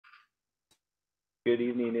Good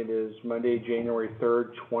evening. It is Monday, January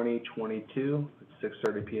 3rd, 2022. It's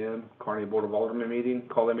 6:30 p.m. Kearney Board of Aldermen meeting.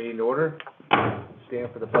 Call the meeting to order.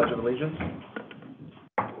 Stand for the Pledge of Allegiance.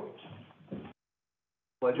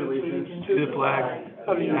 Pledge allegiance to the flag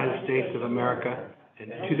of the United States of America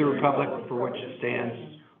and to the republic for which it stands,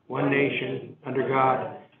 one nation, under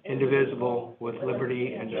God, indivisible, with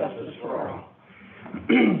liberty and justice for all.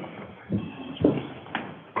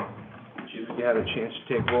 You had a chance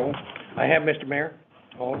to take roll. I have, Mr. Mayor.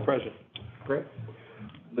 All present. Great.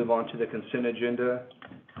 Move on to the consent agenda.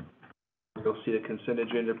 You'll see the consent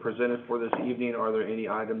agenda presented for this evening. Are there any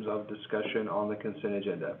items of discussion on the consent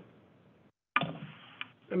agenda?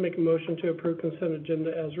 I make a motion to approve consent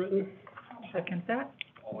agenda as written. Second that.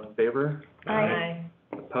 All in favor? Aye.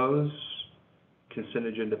 Opposed? Consent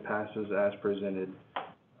agenda passes as presented.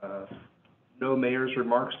 No mayor's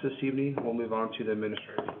remarks this evening. We'll move on to the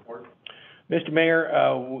administrative report. Mr. Mayor,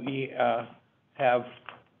 we have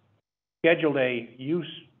scheduled a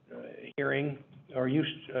use hearing or use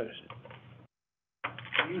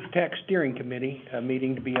tax steering committee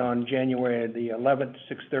meeting to be on January the 11th,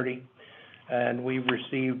 6:30. And we've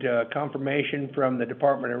received confirmation from the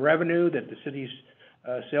Department of Revenue that the city's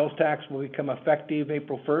sales tax will become effective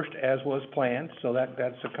April 1st as was planned. So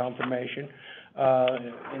that's a confirmation.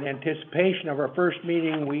 In anticipation of our first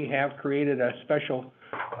meeting, we have created a special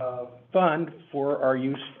fund for our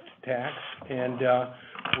use tax, and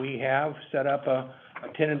we have set up a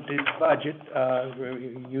tentative budget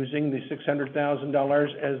using the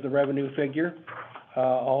 $600,000 as the revenue figure,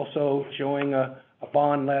 also showing a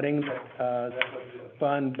bond letting that would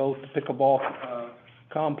fund both the pickleball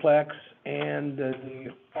complex and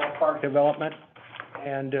the park development.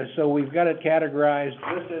 And so we've got it categorized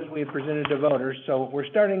just as we presented to voters. So we're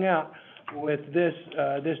starting out with this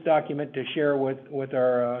document to share with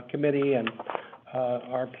our committee, and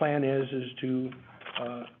our plan is to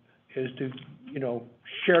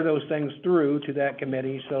share those things through to that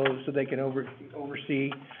committee so they can oversee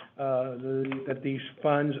that these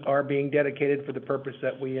funds are being dedicated for the purpose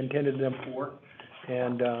that we intended them for.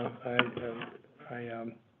 And I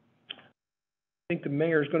think the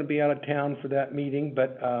mayor is going to be out of town for that meeting,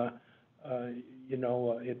 but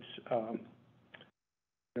it's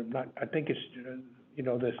I think it's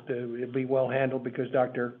it'll be well handled because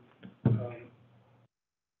Dr.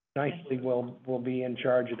 Nicely will be in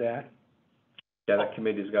charge of that. Yeah, that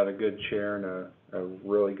committee's got a good chair and a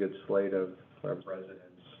really good slate of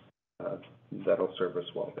residents that'll serve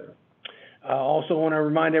us well there. Also want to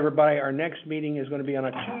remind everybody our next meeting is going to be on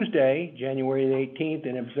a Tuesday, January the 18th,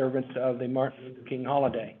 in observance of the Martin Luther King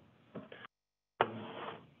holiday.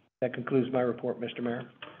 That concludes my report, Mr. Mayor.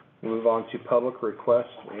 Move on to public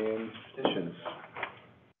requests and petitions.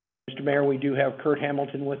 Mr. Mayor, we do have Kurt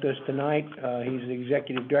Hamilton with us tonight. He's the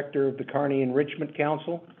Executive Director of the Kearney Enrichment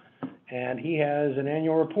Council, and he has an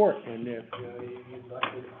annual report. And if you'd like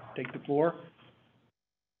to take the floor.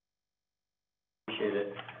 Appreciate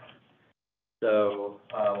it. So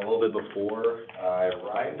a little bit before I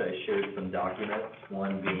arrived, I shared some documents,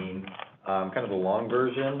 one being kind of a long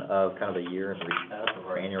version of kind of a year in recap of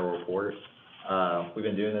our annual report. We've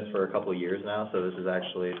been doing this for a couple of years now, so this is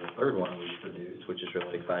actually the third one we've produced, which is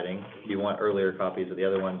really exciting. If you want earlier copies of the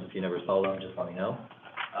other ones, if you never saw them, just let me know.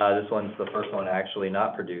 This one's the first one actually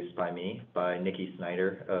not produced by me, by Nikki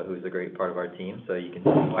Snyder, who's a great part of our team, so you can see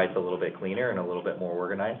why it's a little bit cleaner and a little bit more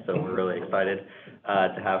organized, so we're really excited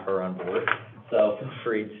to have her on board. So feel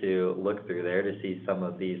free to look through there to see some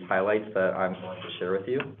of these highlights that I'm going to share with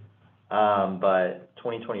you. But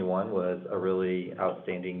 2021 was a really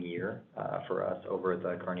outstanding year for us over at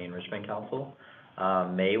the Kearney Enrichment Council.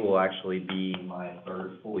 May will actually be my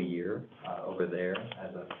third full year over there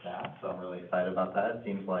as a staff, so I'm really excited about that. It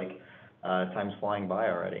seems like time's flying by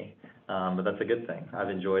already, but that's a good thing. I've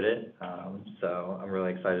enjoyed it, so I'm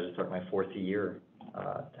really excited to start my fourth year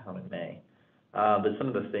down in May. But some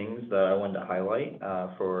of the things that I wanted to highlight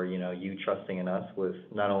for you trusting in us with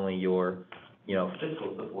not only your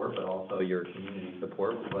physical support, but also your community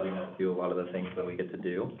support, with letting us do a lot of the things that we get to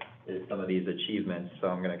do, is some of these achievements. So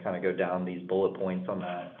I'm going to kind of go down these bullet points on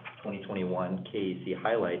that 2021 KEC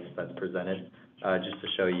highlights that's presented, just to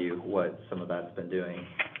show you what some of that's been doing.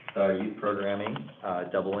 So our youth programming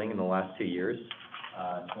doubling in the last 2 years.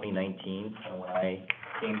 2019, when I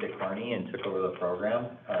came to Kearney and took over the program,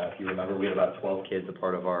 if you remember, we had about 12 kids a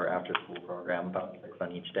part of our after-school program, about 6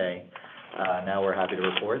 on each day. Now we're happy to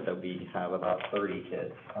report that we have about 30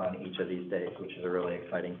 kids on each of these days, which is a really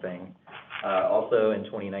exciting thing. Also in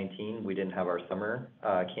 2019, we didn't have our summer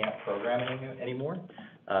camp programming anymore,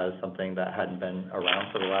 something that hadn't been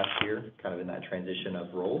around for the last year, kind of in that transition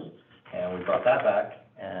of roles. And we brought that back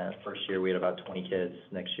first year, we had about 20 kids,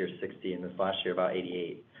 next year 60, and this last year about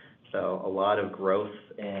 88. So a lot of growth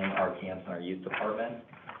in our camps and our youth department.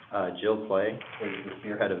 Jill Clay is the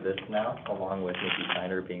spearhead of this now, along with Nikki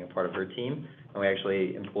Steiner being a part of her team, and we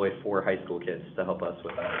actually employed 4 high school kids to help us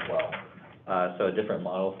with that as well. So a different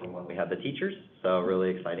model from when we had the teachers, so a really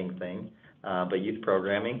exciting thing. But youth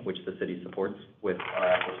programming, which the city supports with our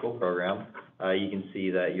after-school program, you can see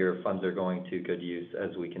that your funds are going to good use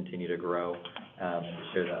as we continue to grow, and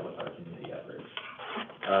share that with our community efforts.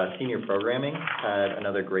 Senior programming had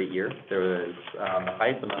another great year. There was the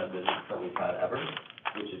highest amount of visits that we've had ever,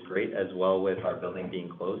 which is great, as well with our building being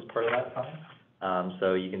closed part of that time.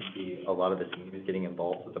 So you can see a lot of the seniors getting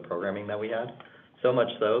involved with the programming that we had. So much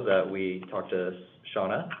so that we talked to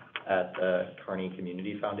Shauna at the Kearney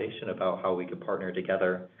Community Foundation about how we could partner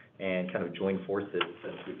together and kind of join forces,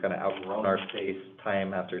 since we've kind of outgrown our space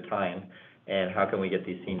time after time, and how can we get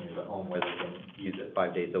these seniors at home where they can use it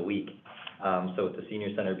 5 days a week. So with the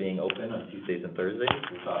senior center being open on Tuesdays and Thursdays,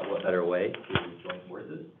 we thought what better way to join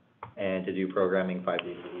forces and to do programming 5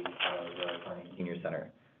 days a week out of the Kearney Senior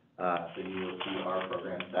Center. So you will see our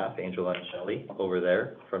program staff, Angela and Shelley, over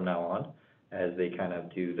there from now on, as they kind of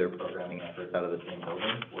do their programming efforts out of the same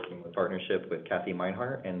building, working with partnership with Kathy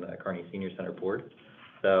Meinhardt and the Kearney Senior Center Board.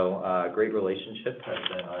 So, great relationship has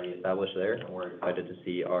been already established there, and we're excited to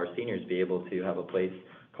see our seniors be able to have a place,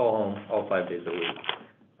 call home all 5 days a week.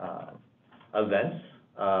 Events,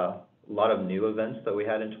 a lot of new events that we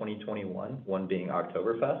had in 2021, one being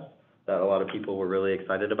Oktoberfest, that a lot of people were really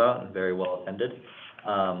excited about and very well attended.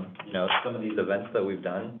 You know, some of these events that we've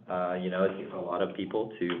done, you know, it takes a lot of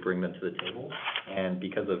people to bring them to the table, and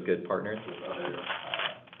because of good partners with other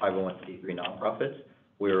 501c3 nonprofits,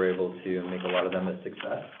 we were able to make a lot of them a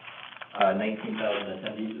success. 19,000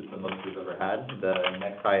 attendees is the most we've ever had. The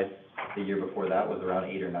next highest the year before that was around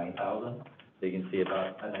 8,000 or 9,000. So you can see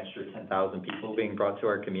about an extra 10,000 people being brought to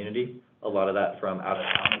our community, a lot of that from out of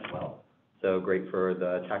town as well. So great for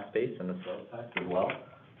the tax base and the sales tax as well.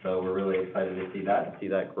 So we're really excited to see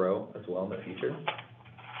that grow as well in the future.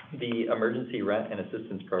 The Emergency Rent and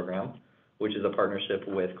Assistance Program, which is a partnership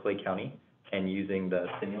with Clay County, and using the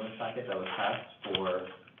stimulus packet that was passed for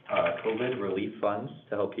COVID relief funds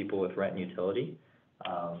to help people with rent and utility.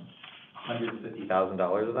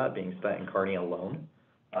 $150,000 of that being spent in Kearney alone.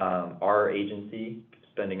 Our agency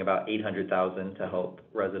spending about $800,000 to help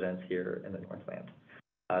residents here in the Northland.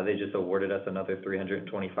 They just awarded us another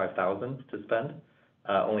 $325,000 to spend.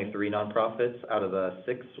 Only 3 nonprofits out of the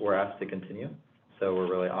 6 were asked to continue, so we're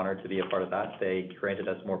really honored to be a part of that. They granted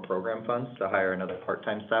us more program funds to hire another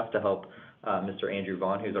part-time staff to help Mr. Andrew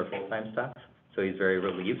Vaughn, who's our full-time staff, so he's very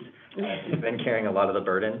relieved. He's been carrying a lot of the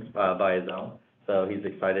burden by his own, so he's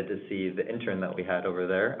excited to see the intern that we had over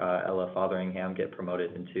there, Ella Fotheringham, get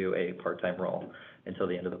promoted into a part-time role until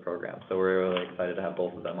the end of the program. So we're really excited to have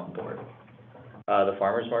both of them on board. The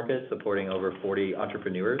farmers market, supporting over 40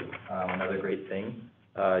 entrepreneurs, another great thing.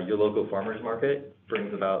 Your local farmers market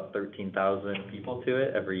brings about 13,000 people to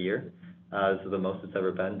it every year. This is the most it's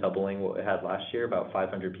ever been, doubling what we had last year, about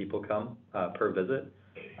 500 people come per visit.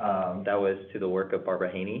 That was to the work of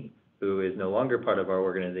Barbara Haney, who is no longer part of our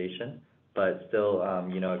organization, but still,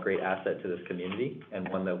 you know, a great asset to this community, and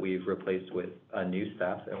one that we've replaced with a new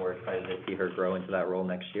staff, and we're excited to see her grow into that role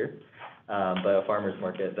next year. But a farmer's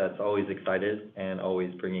market that's always excited and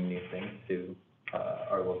always bringing new things to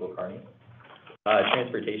our local Kearney.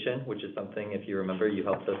 Transportation, which is something, if you remember, you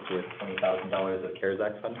helped us with $20,000 of CARES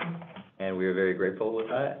Act funding, and we were very grateful with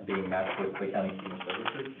that, being matched with Clay County Student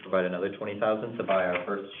Services to provide another $20,000 to buy our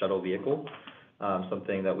first shuttle vehicle,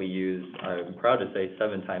 something that we use, I'm proud to say,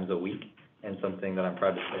 7 times a week, and something that I'm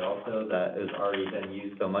proud to say also that has already been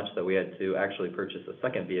used so much that we had to actually purchase a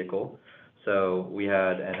second vehicle. So we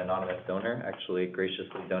had an anonymous donor actually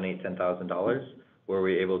graciously donate $10,000, where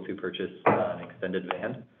we were able to purchase an extended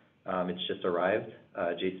van. It's just arrived.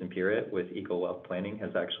 Jason Pearett with Eco Wealth Planning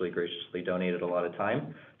has actually graciously donated a lot of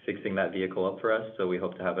time fixing that vehicle up for us, so we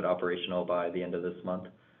hope to have it operational by the end of this month.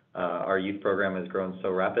 Our youth program has grown so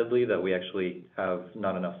rapidly that we actually have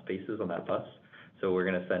not enough spaces on that bus, so we're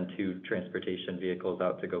gonna send 2 transportation vehicles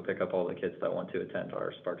out to go pick up all the kids that want to attend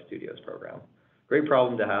our Spark Studios program. Great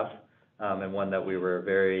problem to have, and one that we were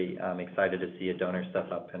very excited to see a donor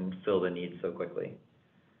step up and fill the need so quickly.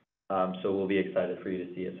 So we'll be excited for you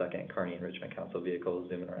to see a second Kearney and Richmond Council vehicle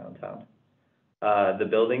zooming around town. The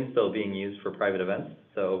building's still being used for private events,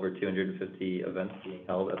 so over 250 events being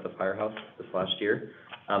held at the firehouse this last year.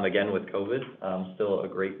 Again, with COVID, still a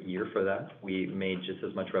great year for that. We made just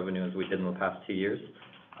as much revenue as we did in the past 2 years.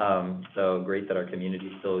 So great that our community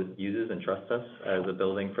still uses and trusts us as a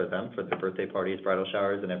building for them, for their birthday parties, bridal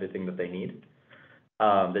showers, and everything that they need.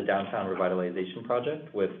 the downtown revitalization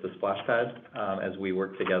project with the splash pad, as we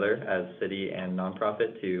work together as city and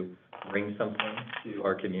nonprofit to bring something to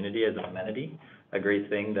our community as an amenity. A great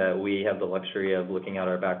thing that we have the luxury of looking out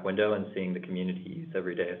our back window and seeing the community use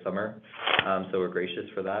every day of summer. So we're gracious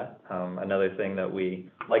for that. Another thing that we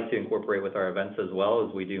like to incorporate with our events as well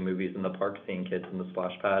is we do movies in the park, seeing kids in the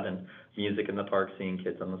splash pad, and music in the park, seeing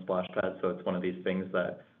kids on the splash pad. So it's one of these things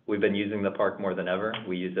that we've been using the park more than ever.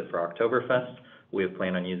 We use it for Oktoberfest. We have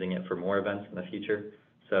planned on using it for more events in the future.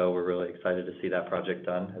 So we're really excited to see that project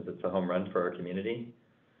done, as it's a home run for our community.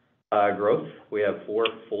 Growth, we have 4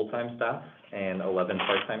 full-time staff and 11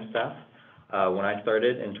 part-time staff. When I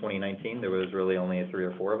started in 2019, there was really only 3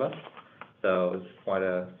 or 4 of us. So it's quite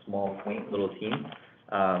a small, quaint little team.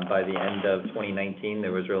 By the end of 2019,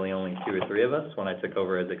 there was really only 2 or 3 of us when I took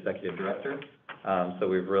over as executive director. So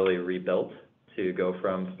we've really rebuilt to go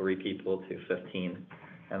from 3 people to 15.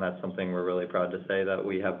 And that's something we're really proud to say, that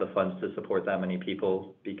we have the funds to support that many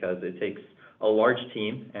people, because it takes a large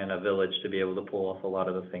team and a village to be able to pull off a lot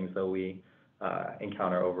of the things that we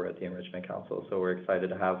encounter over at the Enrichment Council. So we're excited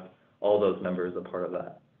to have all those members a part of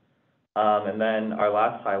that. And then our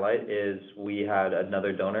last highlight is we had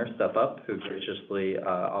another donor step up who graciously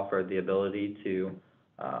offered the ability to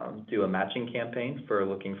do a matching campaign for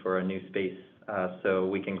looking for a new space so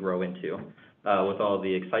we can grow into. With all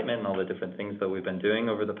the excitement and all the different things that we've been doing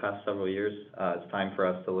over the past several years, it's time for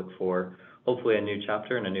us to look for hopefully a new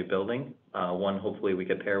chapter and a new building. One, hopefully we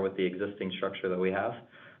could pair with the existing structure that we have,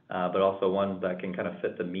 but also one that can kind of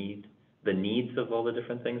fit the needs of all the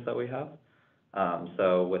different things that we have.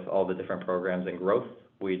 So with all the different programs and growth,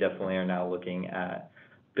 we definitely are now looking at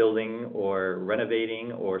building or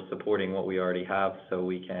renovating or supporting what we already have, so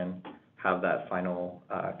we can have that final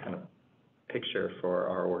kind of picture for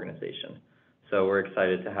our organization. So we're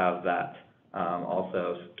excited to have that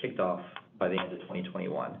also kicked off by the end of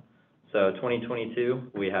 2021. So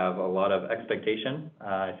 2022, we have a lot of expectation,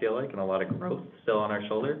 I feel like, and a lot of growth still on our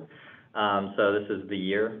shoulder. So this is the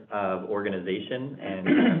year of organization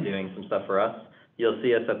and doing some stuff for us. You'll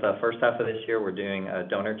see us at the first half of this year, we're doing a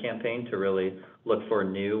donor campaign to really look for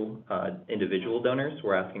new individual donors.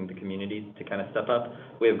 We're asking the community to kind of step up.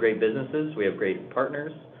 We have great businesses, we have great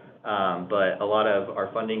partners, but a lot of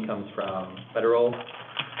our funding comes from federal,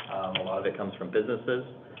 a lot of it comes from businesses,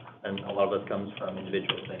 and a lot of it comes from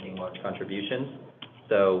individuals making large contributions.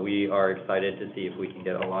 So we are excited to see if we can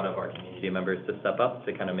get a lot of our community members to step up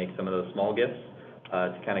to kind of make some of those small gifts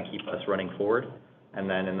to kind of keep us running forward. And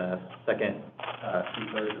then in the second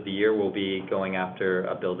 2/3 of the year, we'll be going after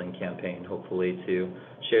a building campaign, hopefully to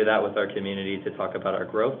share that with our community, to talk about our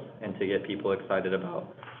growth and to get people excited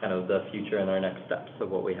about kind of the future and our next steps of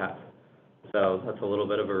what we have. So that's a little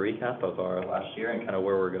bit of a recap of our last year and kind of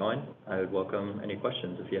where we're going. I would welcome any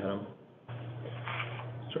questions if you had them.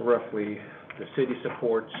 So roughly, the city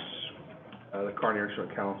supports the Kearney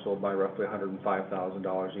Enrichment Council by roughly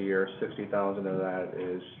 $105,000 a year. $60,000 of that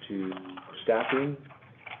is to staffing.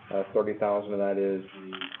 $30,000 of that is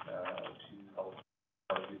the to help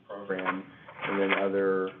the program, and then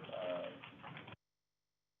other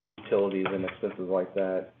utilities and expenses like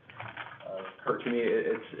that. Kurt, to me,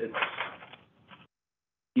 it's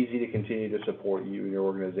easy to continue to support you and your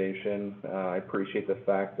organization. I appreciate the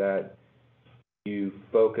fact that you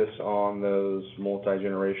focus on those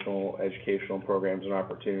multi-generational educational programs and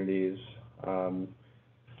opportunities.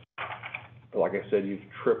 Like I said, you've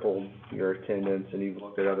tripled your attendance and you've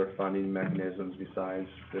looked at other funding mechanisms besides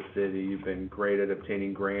the city. You've been great at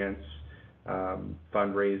obtaining grants,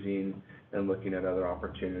 fundraising, and looking at other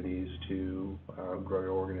opportunities to grow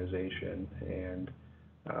your organization. And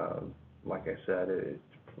like I said,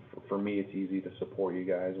 for me, it's easy to support you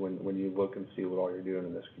guys when you look and see what all you're doing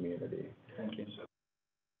in this community. Thank you. So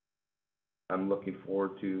I'm looking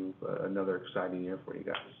forward to another exciting year for you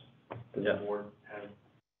guys. Does the board have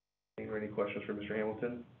any questions for Mr.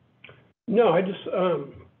 Hamilton? No, I just,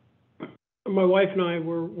 my wife and I,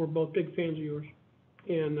 we're both big fans of yours.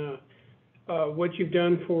 And what you've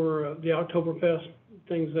done for the Oktoberfest,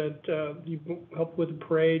 things that you've helped with the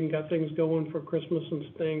parade and got things going for Christmas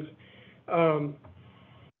and things.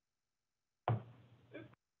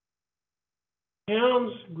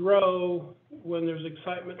 Towns grow when there's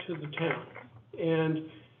excitement to the town. And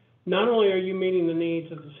not only are you meeting the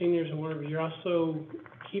needs of the seniors and whatever, you're also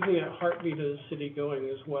keeping that heartbeat of the city going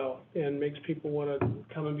as well, and makes people want to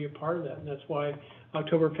come and be a part of that. And that's why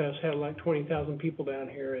Oktoberfest had like 20,000 people down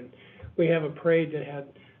here, and we have a parade that had,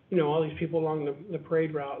 you know, all these people along the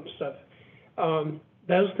parade route and stuff.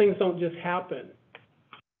 Those things don't just happen.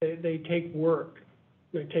 They take work.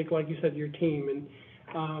 They take, like you said, your team, and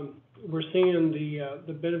we're seeing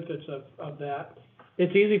the benefits of that.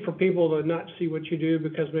 it's easy for people to not see what you do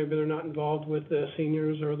because maybe they're not involved with the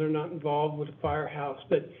seniors or they're not involved with the firehouse.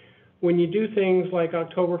 But when you do things like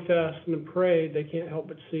Oktoberfest and the parade, they can't help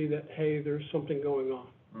but see that, hey, there's something going on.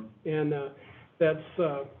 And that's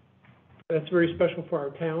very special for our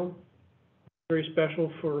town, very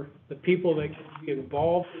special for the people that can be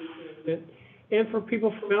involved in it, and for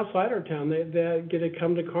people from outside our town that get to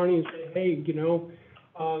come to Kearney and say, hey, you know,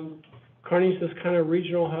 Kearney's this kind of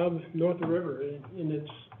regional hub north of the river, and it's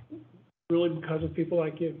really because of people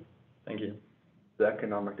like you. Thank you. The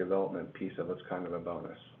economic development piece of it's kind of a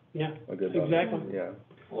bonus. Yeah, A good bonus. exactly. Yeah.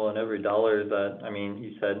 Well, and every dollar that, I mean,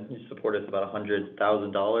 you said you support us about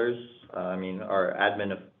 $100,000. I mean, our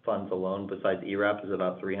admin funds alone, besides ERAP, is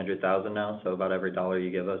about $300,000 now. So about every dollar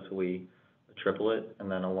you give us, we triple it. And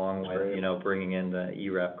then along with, Great. you know, bringing in the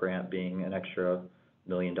ERAP grant being an extra $1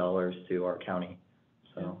 million to our county.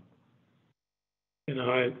 So. You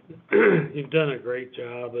know, you've done a great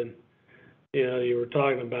job, and, you know, you were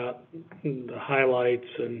talking about the highlights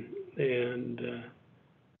and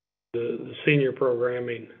the senior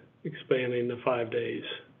programming expanding to 5 days.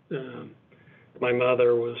 My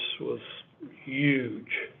mother was huge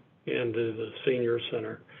into the senior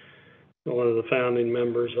center, one of the founding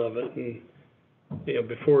members of it, and, you know,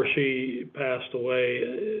 before she passed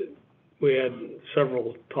away, we had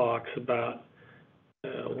several talks about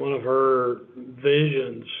one of her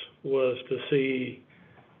visions was to see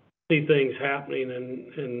things happening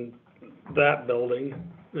in that building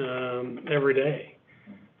every day.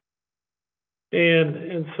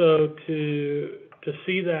 And so to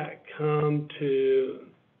see that come to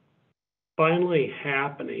finally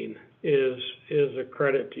happening is a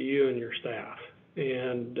credit to you and your staff.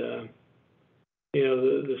 And you know,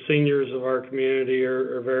 the seniors of our community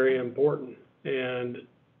are very important. And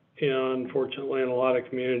you know, unfortunately, in a lot of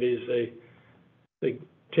communities, they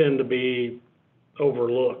tend to be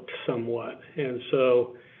overlooked somewhat. And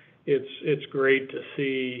so it's great to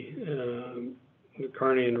see the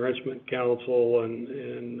Kearney Enrichment Council and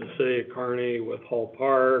the city of Kearney with Hall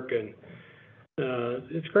Park, and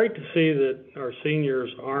it's great to see that our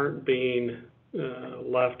seniors aren't being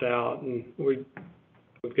left out. And we've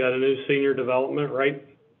got a new senior development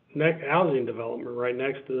housing development right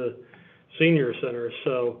next to the senior center.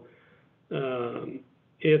 So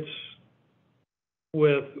it's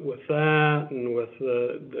with that and with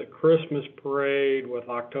the Christmas parade, with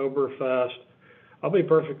Oktoberfest, I'll be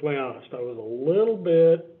perfectly honest, I was a little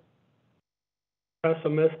bit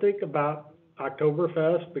pessimistic about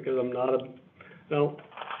Oktoberfest because I don't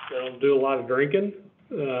do a lot of drinking,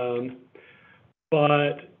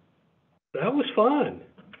 but that was fun.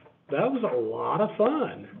 That was a lot of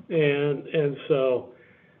fun, and so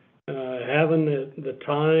having the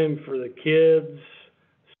time for the kids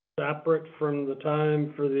separate from the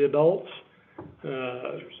time for the adults,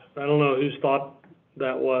 I don't know whose thought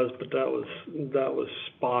that was, but that was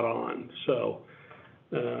spot on. So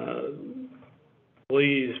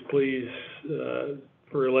please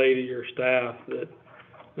relay to your staff that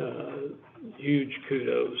huge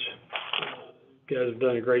kudos. You guys have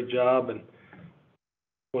done a great job, and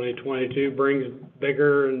 2022 brings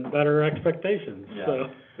bigger and better expectations. Yeah. So.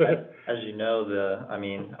 As you know,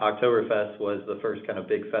 Oktoberfest was the first kind of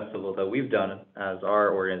big festival that we've done as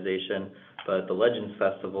our organization, but the Legends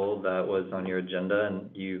Festival that was on your agenda and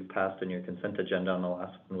you passed on your consent agenda on the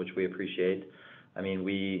last one, which we appreciate. I mean,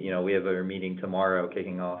 we have a meeting tomorrow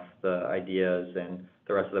kicking off the ideas, and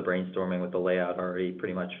the rest of the brainstorming with the layout already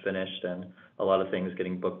pretty much finished, and a lot of things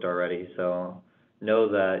getting booked already. So know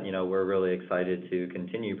that, you know, we're really excited to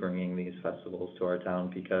continue bringing these festivals to our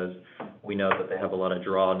town because we know that they have a lot of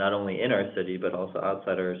draw, not only in our city, but also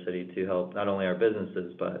outside our city to help not only our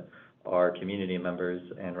businesses, but our community members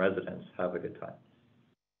and residents have a good time.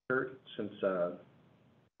 Since,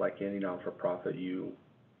 like any non-for-profit, you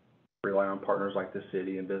rely on partners like the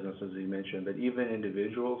city and businesses you mentioned, but even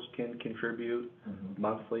individuals can contribute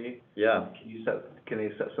monthly. Yeah. Can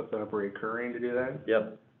they set something up recurring to do that?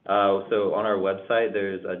 Yep. So on our website,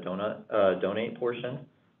 there's a donate portion.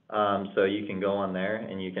 So you can go on there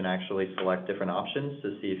and you can actually select different options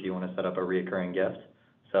to see if you want to set up a reoccurring gift.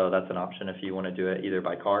 So that's an option if you want to do it either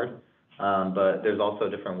by card. But there's also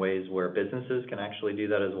different ways where businesses can actually do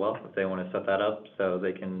that as well if they want to set that up so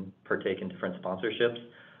they can partake in different sponsorships.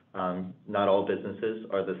 Not all businesses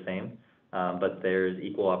are the same, but there's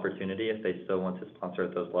equal opportunity if they still want to sponsor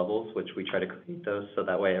at those levels, which we try to create those so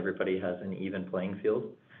that way everybody has an even playing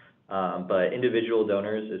field. But individual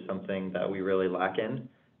donors is something that we really lack in,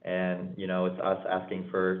 and, you know, it's us asking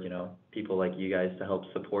for, you know, people like you guys to help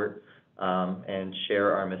support and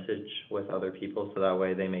share our message with other people so that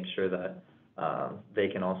way they make sure that they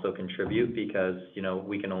can also contribute because,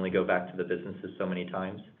 we can only go back to the businesses so many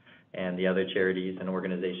times, and the other charities and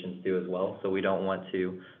organizations do as well. So we don't want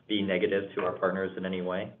to be negative to our partners in any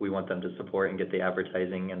way. We want them to support and get the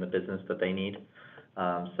advertising and the business that they need.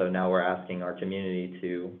 So now we're asking our community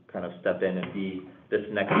to kind of step in and be this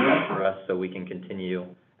next step for us so we can continue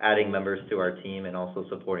adding members to our team and also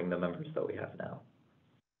supporting the members that we have now.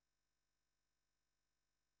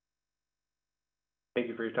 Thank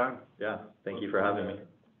you for your time. Yeah, thank you for having me.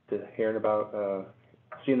 To hearing about,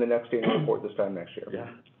 seeing the next annual report this time next year. Yeah,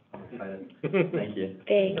 I'm excited. Thank you.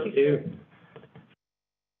 Thank you.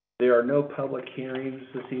 There are no public hearings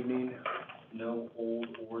this evening, no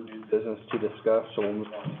old or new business to discuss, so we'll move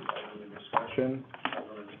on to the discussion.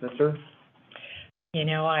 Alderman Spencer?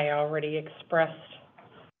 I already expressed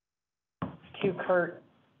to Kurt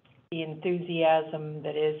the enthusiasm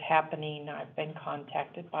that is happening. I've been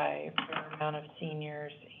contacted by a fair amount of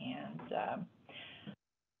seniors, and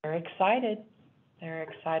they're excited. They're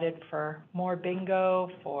excited for more bingo,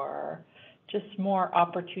 for just more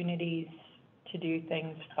opportunities to do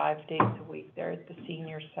things 5 days a week there at the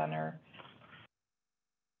senior center.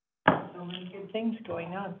 So many good things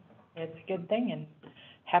going on. It's a good thing, and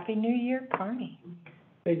Happy New Year, Carney.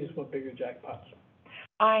 They just want bigger jackpots.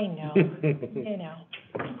 I know,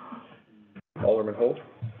 Alderman Holt?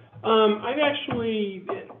 I've actually,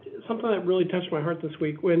 something that really touched my heart this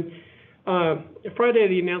week, when, Friday,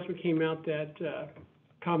 the announcement came out that,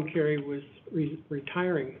 Tom Carey was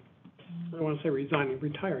retiring. I don't want to say resigning,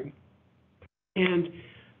 retiring. And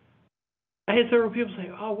I had several people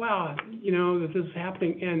say, oh, wow, that this is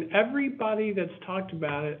happening. And everybody that's talked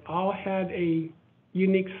about it all had a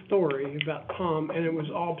unique story about Tom, and it was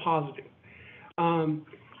all positive.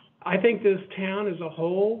 I think this town as a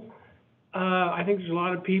whole, I think there's a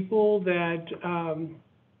lot of people that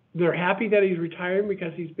they're happy that he's retiring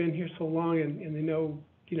because he's been here so long, and they know,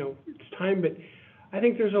 it's time. But I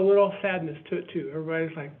think there's a little sadness to it too.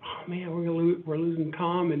 Everybody's like, oh man, we're losing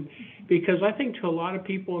Tom, and because I think to a lot of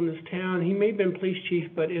people in this town, he may have been police chief,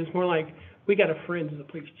 but it's more like we got a friend as a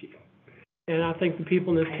police chief, and I think the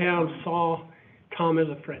people in this town saw Tom as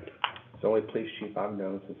a friend. It's the only police chief I've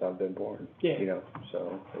known since I've been born. Yeah.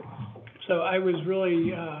 So. So I was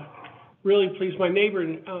really, really pleased. My neighbor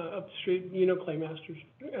up the street, Clay Masters,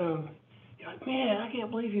 like, man, I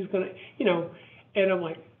can't believe he's gonna, and I'm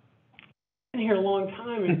like, I've been here a long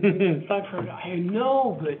time, and it's time for, I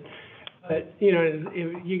know, but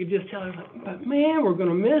you could just tell, like, but man, we're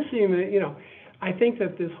gonna miss him, and, I think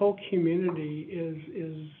that this whole community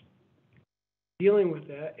is dealing with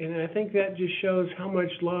that, and I think that just shows how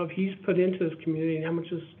much love he's put into this community and how much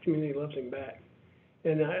this community loves him back.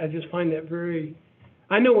 And I just find that very,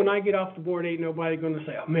 I know when I get off the board, ain't nobody gonna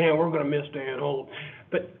say, oh man, we're gonna miss Dan Holt.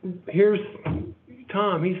 But here's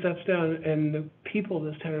Tom, he steps down, and the people of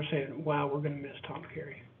this town are saying, wow, we're gonna miss Tom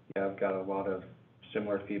Carey. Yeah, I've got a lot of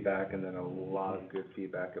similar feedback, and then a lot of good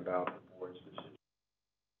feedback about the board's decision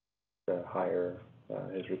to hire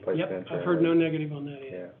his replacement. Yep, I've heard no negative on that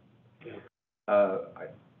yet. Yeah.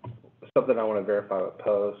 Something I want to verify with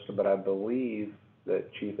Post, but I believe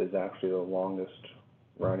that Chief is actually the longest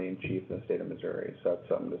running chief in the state of Missouri, so that's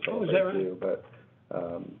something to Oh, is celebrate that right? too. But,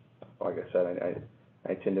 like I said,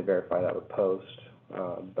 I tend to verify that with Post,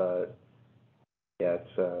 but, yeah,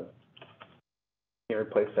 it's, can't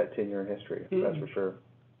replace that 10-year in history, that's for sure.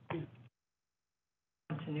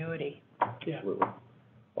 Continuity. Yeah. Absolutely.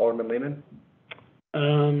 Alderman Lehman?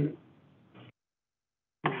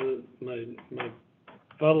 My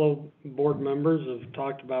fellow board members have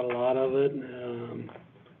talked about a lot of it.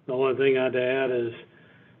 The only thing I'd add is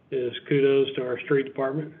kudos to our street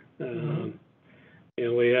department.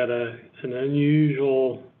 We had an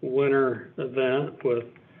unusual winter event with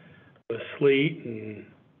sleet and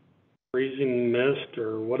freezing mist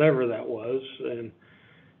or whatever that was,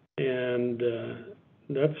 and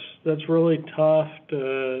that's really tough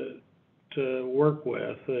to work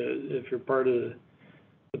with if you're part of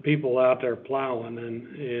the people out there plowing,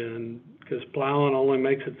 and because plowing only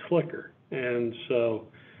makes it slicker. And so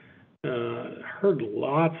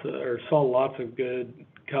saw lots of good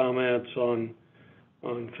comments on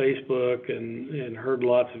Facebook, and heard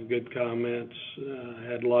lots of good comments,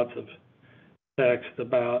 had lots of text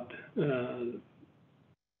about the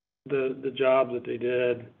job that they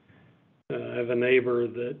did. I have a neighbor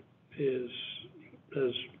that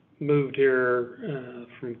has moved here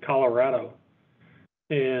from Colorado,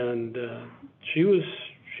 and she was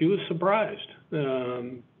surprised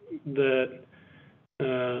that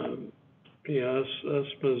us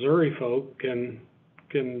Missouri folk can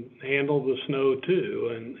handle the snow too,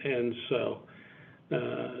 and so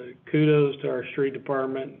kudos to our street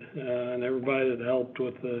department, and everybody that helped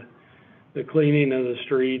with the cleaning of the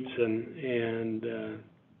streets, and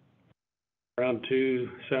round two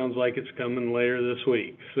sounds like it's coming later this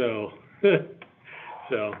week, so,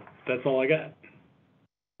 so, that's all I got.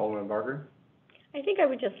 Alderman Barker? I think I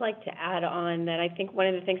would just like to add on that I think one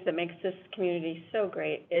of the things that makes this community so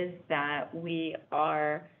great is that we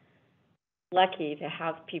are lucky to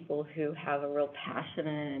have people who have a real passion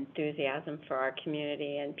and enthusiasm for our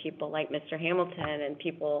community, and people like Mr. Hamilton and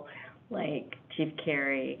people like Chief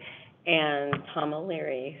Carey and Tom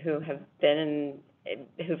O'Leary, who have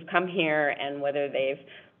who've come here, and whether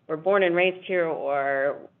were born and raised here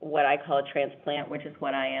or what I call a transplant, which is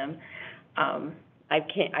what I am. I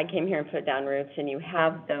came here and put down roots, and you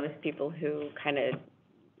have those people who kind of,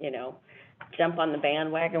 jump on the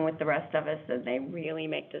bandwagon with the rest of us, and they really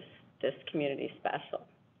make this community special.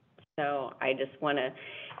 So I just want to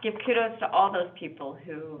give kudos to all those people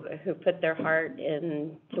who put their heart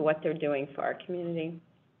into what they're doing for our community.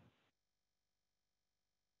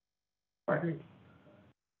 All right.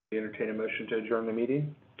 We entertain a motion to adjourn the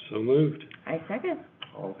meeting. So moved. I second.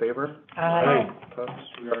 All in favor? Aye. Opposed?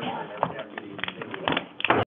 We are adjourned.